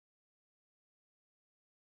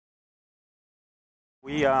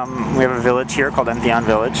We have a village here called Entheon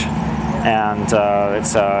Village, and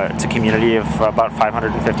it's a community of about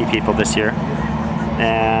 550 people this year,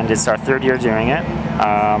 and it's our third year doing it.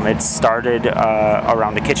 It started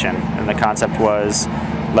around the kitchen, and the concept was,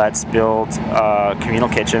 let's build a communal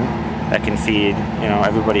kitchen that can feed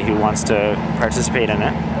everybody who wants to participate in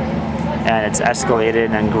it. And it's escalated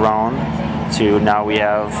and grown to now we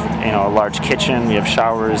have a large kitchen, we have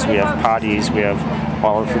showers, we have potties, we have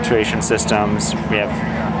water filtration systems, we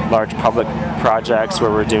have large public projects where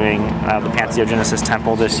we're doing the Pantheogenesis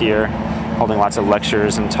Temple this year, holding lots of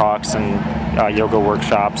lectures and talks and yoga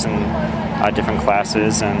workshops and different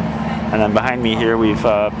classes. And then behind me here we've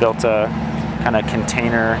built a kind of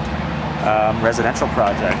container residential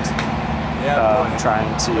project,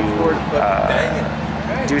 trying to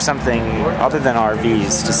do something other than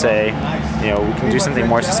RVs, to say, we can do something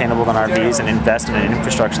more sustainable than RVs and invest in an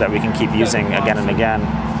infrastructure that we can keep using again and again,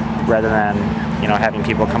 rather than having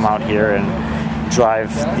people come out here and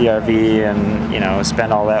drive the RV and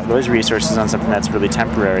spend all those resources on something that's really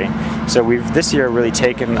temporary. So we've this year really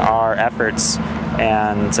taken our efforts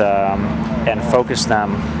and focused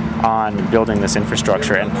them on building this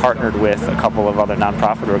infrastructure, and partnered with a couple of other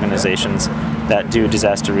nonprofit organizations that do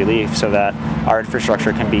disaster relief, so that our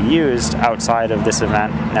infrastructure can be used outside of this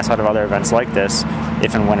event and outside of other events like this,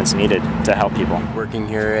 if and when it's needed, to help people. Working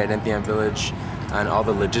here at Entheon Village on all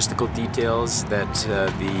the logistical details that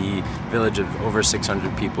the village of over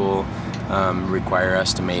 600 people require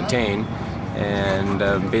us to maintain,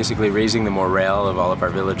 and basically raising the morale of all of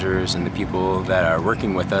our villagers and the people that are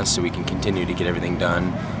working with us, so we can continue to get everything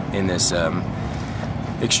done in this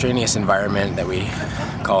extraneous environment that we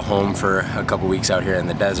call home for a couple weeks out here in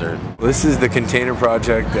the desert. This is the container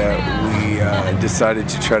project that we decided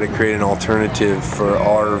to try to create an alternative for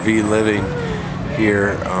RV living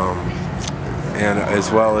here, and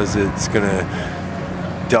as well as it's going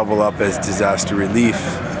to double up as disaster relief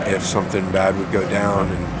if something bad would go down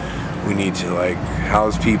and we need to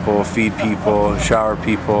house people, feed people, shower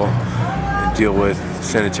people, and deal with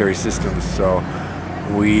sanitary systems. So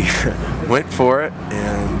we went for it,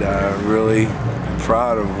 and really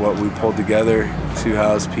proud of what we pulled together to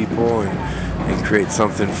house people and create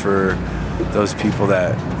something for those people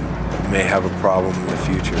that may have a problem in the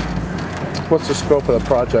future. What's the scope of the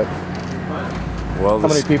project? Well, how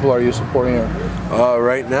many people are you supporting here?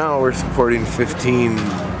 Right now we're supporting 15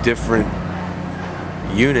 different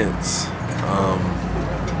units,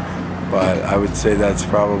 but I would say that's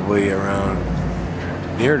probably around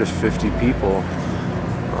near to 50 people.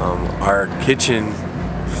 Our kitchen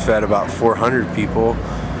fed about 400 people,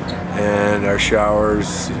 and our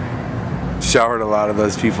showers showered a lot of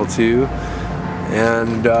those people too.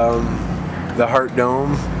 And the Heart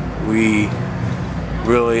Dome, we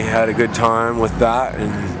really had a good time with that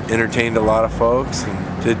and entertained a lot of folks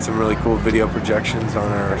and did some really cool video projections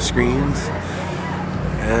on our screens.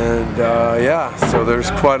 And yeah, so there's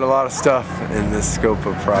quite a lot of stuff in this scope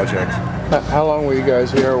of project. How long were you guys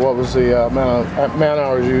here? What was the amount of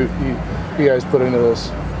man-hours you guys put into this?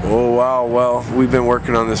 Oh wow, well, we've been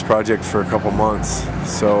working on this project for a couple months.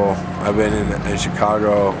 So I've been in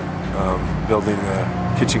Chicago building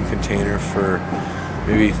a kitchen container for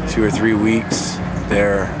maybe 2 or 3 weeks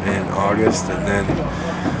there in August, and then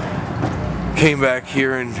came back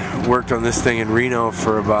here and worked on this thing in Reno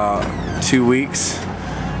for about 2 weeks.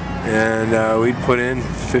 And we'd put in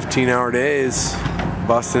 15-hour days,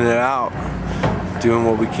 busting it out, doing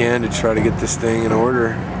what we can to try to get this thing in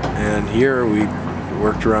order. And here we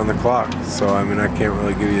worked around the clock. So I mean, I can't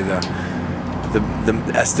really give you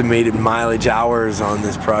the estimated mileage hours on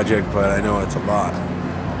this project, but I know it's a lot.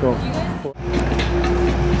 Cool.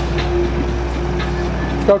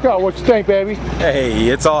 Coco, what you think, baby? Hey,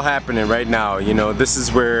 it's all happening right now. This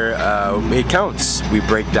is where it counts. We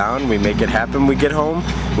break down, we make it happen, we get home,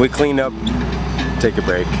 we clean up, take a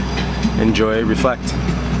break, enjoy, reflect.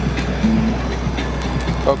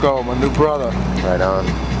 Coco, my new brother. Right on.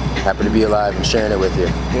 Happy to be alive and sharing it with you.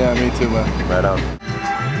 Yeah, me too, man. Right on.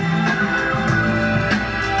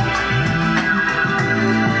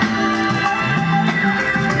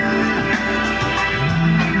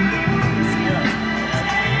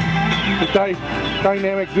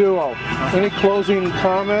 Dynamic duo. Any closing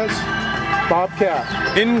comments?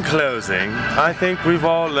 Bobcat. In closing, I think we've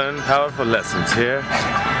all learned powerful lessons here.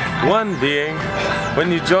 One being,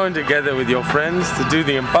 when you join together with your friends to do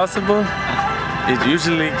the impossible, it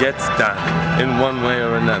usually gets done in one way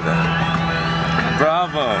or another.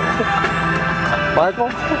 Bravo! Michael?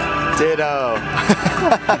 Ditto!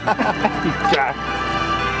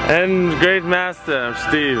 And great master,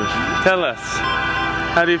 Steve, tell us,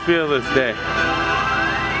 how do you feel this day?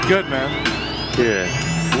 Good, man. Good.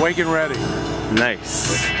 Awake and ready.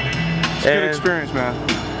 Nice. It's a good experience, man.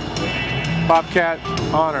 Bobcat,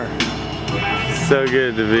 honor. So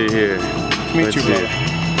good to be here. Meet you, brother.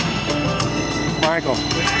 Michael,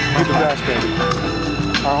 you're the best, baby.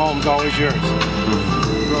 Our home's always yours.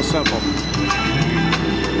 Real simple.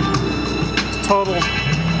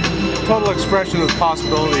 Total expression of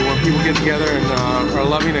possibility when people get together and are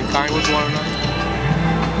loving and kind with one another.